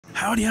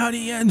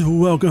Howdy, and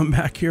welcome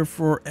back here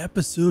for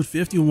episode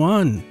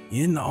 51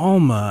 in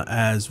Alma,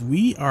 as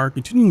we are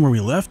continuing where we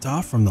left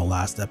off from the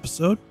last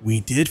episode. We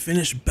did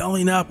finish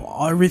belling up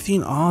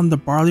everything on the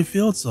barley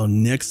field, so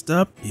next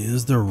up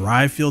is the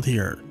rye field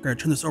here. I'm going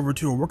to turn this over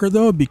to a worker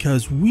though,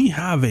 because we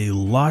have a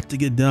lot to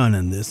get done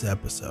in this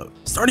episode.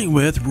 Starting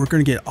with, we're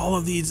going to get all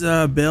of these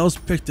bales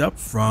picked up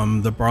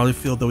from the barley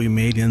field that we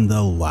made in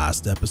the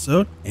last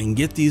episode and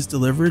get these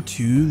delivered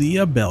to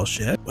the bale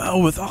shed.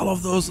 Well, with all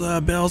of those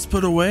bales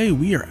put away,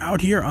 we are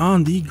out here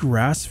on the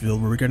grass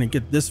field where we're going to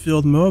get this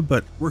field mowed,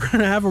 but we're going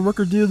to have a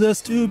worker do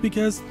this too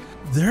because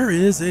there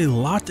is a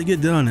lot to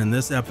get done in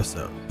this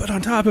episode. But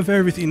on top of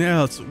everything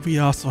else, we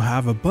also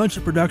have a bunch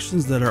of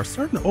productions that are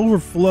starting to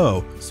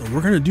overflow. So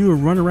we're going to do a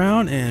run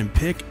around and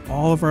pick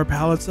all of our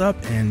pallets up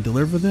and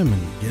deliver them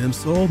and get them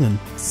sold and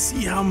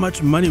see how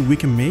much money we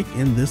can make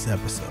in this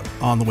episode.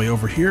 On the way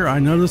over here, I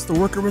noticed the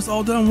worker was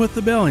all done with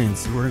the baling.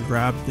 So we're going to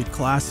grab the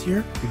class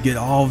here, we get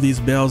all of these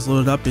bales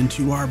loaded up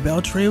into our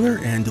bale trailer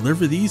and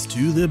deliver these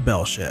to the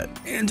bale shed.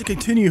 And to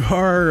continue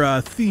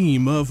our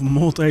theme of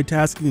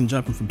multitasking and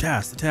jumping from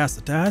task to task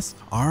to task,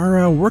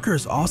 our worker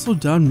is also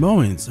done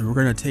mowing. So we're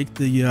going to take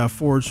the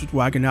forward chute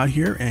wagon out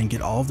here and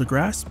get all of the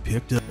grass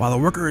picked up. While the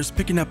worker is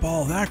picking up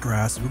all that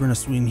grass, we're going to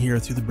swing here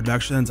through the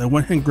productions. I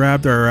went and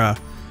grabbed our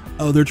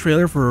other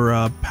trailer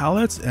for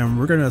pallets, and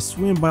we're gonna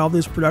swing by all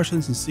these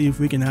productions and see if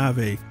we can have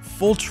a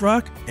full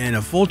truck and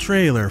a full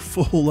trailer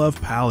full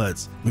of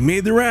pallets. We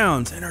made the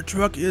rounds and our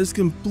truck is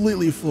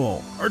completely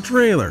full, our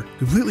trailer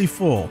completely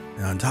full,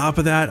 and on top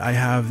of that I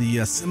have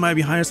the semi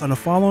behind us on a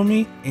follow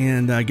me,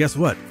 and guess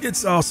what,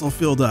 it's also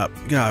filled up.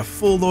 We got a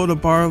full load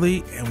of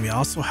barley and we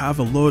also have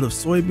a load of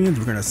soybeans.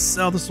 We're gonna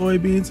sell the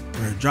soybeans,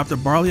 we're gonna drop the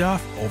barley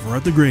off over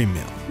at the grain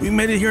mill. We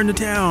made it here into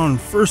town.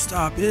 First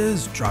stop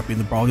is dropping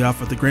the barley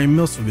off at the grain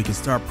mill so we can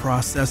start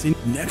processing.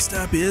 Next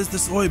up is the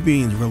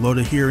soybeans. We're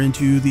loaded here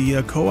into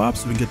the co-op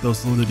so we can get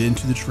those loaded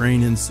into the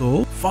train and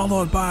sold,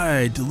 followed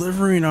by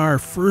delivering our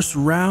first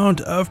round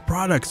of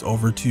products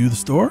over to the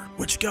store,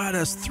 which got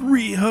us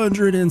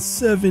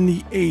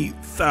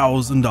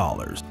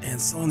 $378,000, and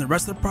selling the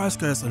rest of the products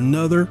got us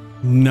another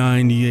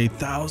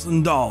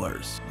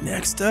 $98,000.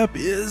 Next up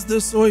is the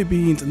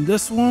soybeans, and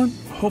this one,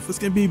 hope it's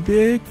gonna be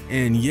big,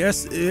 and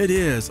yes it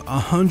is,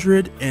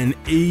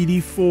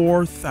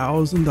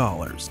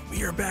 $184,000.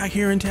 We are back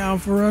here in town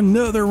for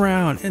another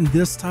round, and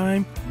this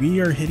time we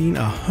are hitting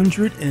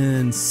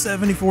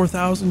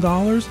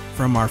 $174,000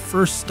 from our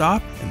first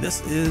stop, and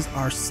this is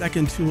our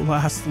second to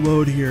last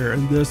load here,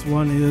 and this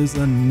one is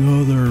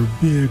another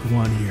big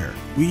one here.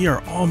 We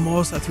are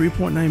almost at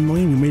 3.9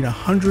 million. We made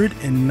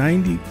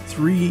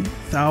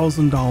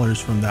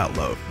 $193,000 from that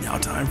load. Now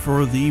time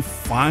for the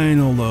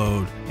final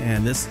load,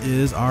 and this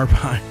is our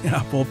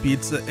pineapple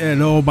pizza,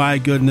 and oh my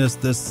goodness,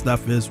 this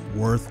stuff is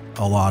worth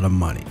a lot of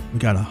money. We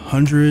got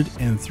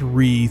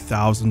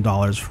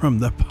 $103,000 from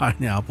the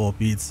pineapple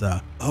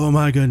pizza. Oh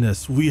my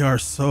goodness, we are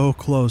so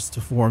close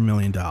to $4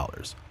 million,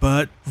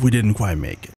 but we didn't quite make it.